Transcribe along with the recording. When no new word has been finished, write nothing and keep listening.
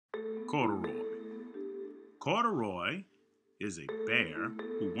Corduroy. Corduroy is a bear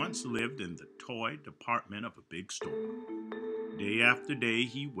who once lived in the toy department of a big store. Day after day,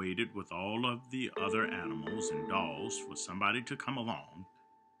 he waited with all of the other animals and dolls for somebody to come along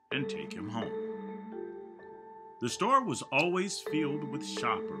and take him home. The store was always filled with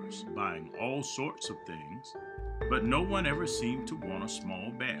shoppers buying all sorts of things, but no one ever seemed to want a small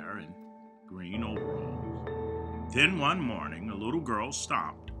bear in green overalls. Then one morning, a little girl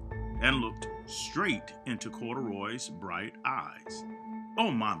stopped and looked straight into Corduroy's bright eyes.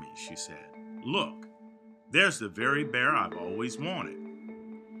 "Oh, Mommy," she said, "look, there's the very bear I've always wanted."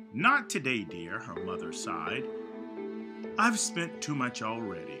 "Not today, dear," her mother sighed. "I've spent too much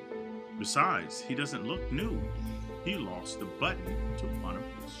already. Besides, he doesn't look new. He lost a button to one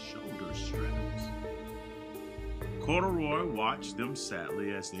of his shoulder straps." Corduroy watched them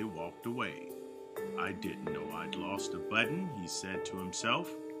sadly as they walked away. "I didn't know I'd lost a button," he said to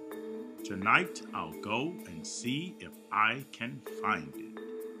himself. "Tonight I'll go and see if I can find it."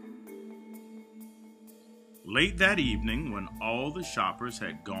 Late that evening, when all the shoppers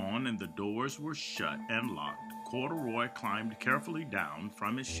had gone and the doors were shut and locked, Corduroy climbed carefully down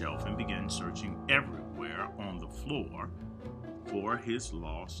from his shelf and began searching everywhere on the floor for his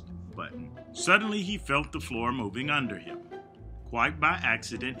lost button. Suddenly he felt the floor moving under him. Quite by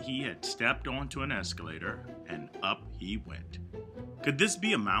accident, he had stepped onto an escalator, and up he went. Could this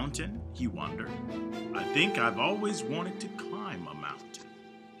be a mountain? He wondered. "I think I've always wanted to climb a mountain."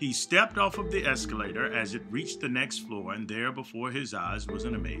 He stepped off of the escalator as it reached the next floor, and there before his eyes was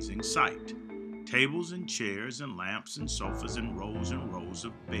an amazing sight. Tables and chairs and lamps and sofas and rows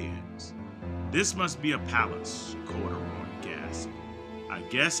of beds. "This must be a palace," Corduroy gasped. "I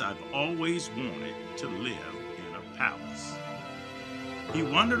guess I've always wanted to live in a palace." He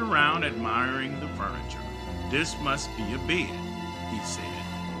wandered around admiring the furniture. "This must be a bed," he said.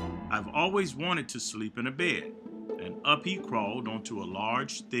 "I've always wanted to sleep in a bed." And up he crawled onto a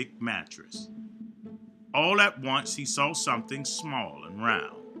large, thick mattress. All at once he saw something small and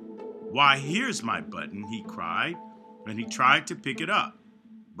round. "Why, here's my button," he cried, and he tried to pick it up.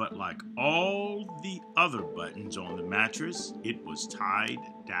 But like all the other buttons on the mattress, it was tied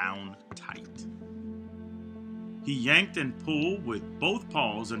down tight. He yanked and pulled with both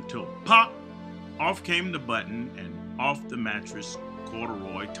paws until pop! Off came the button, and off the mattress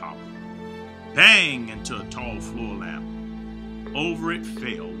Corduroy toppled. Bang! Into a tall floor lamp. Over it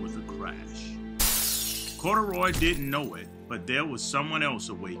fell with a crash. Corduroy didn't know it, but there was someone else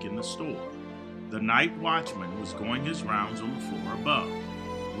awake in the store. The night watchman was going his rounds on the floor above.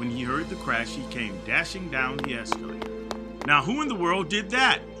 When he heard the crash, he came dashing down the escalator. "Now who in the world did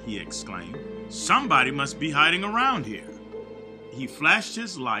that?" he exclaimed. "Somebody must be hiding around here." He flashed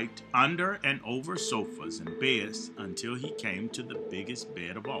his light under and over sofas and beds until he came to the biggest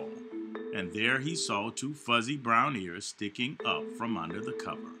bed of all. And there he saw two fuzzy brown ears sticking up from under the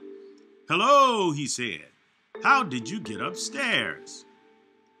cover. "Hello," he said. "How did you get upstairs?"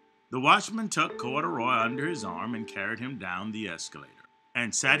 The watchman took Corduroy under his arm and carried him down the escalator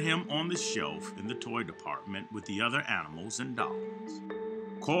and sat him on the shelf in the toy department with the other animals and dolls.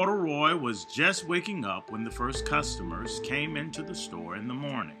 Corduroy was just waking up when the first customers came into the store in the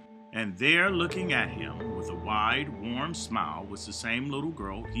morning. And there, looking at him with a wide, warm smile, was the same little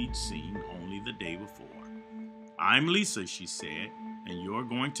girl he'd seen only the day before. "I'm Lisa," she said, "and you're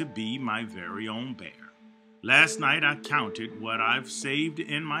going to be my very own bear. Last night I counted what I've saved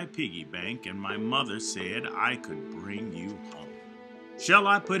in my piggy bank, and my mother said I could bring you home." "Shall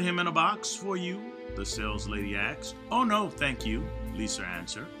I put him in a box for you?" the sales lady asked. "Oh, no, thank you," Lisa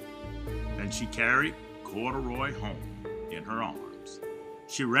answered. And she carried Corduroy home in her arms.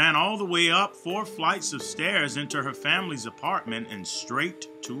 She ran all the way up 4 flights of stairs into her family's apartment and straight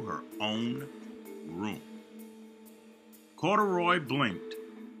to her own room. Corduroy blinked.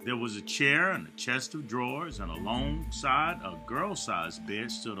 There was a chair and a chest of drawers, and alongside a girl-sized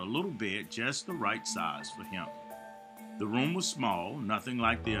bed stood a little bed just the right size for him. The room was small, nothing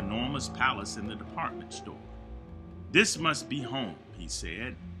like the enormous palace in the department store. "This must be home," he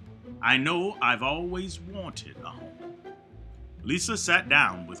said. "I know I've always wanted a home." Lisa sat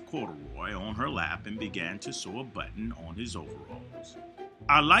down with Corduroy on her lap and began to sew a button on his overalls.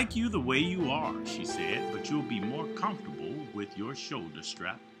 "I like you the way you are," she said, "but you'll be more comfortable with your shoulder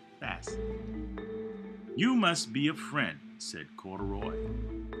strap fastened." "You must be a friend," said Corduroy.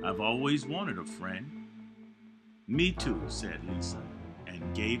 "I've always wanted a friend." "Me too," said Lisa,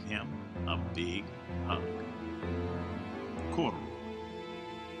 and gave him a big hug. Corduroy.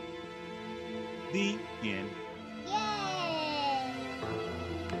 The end.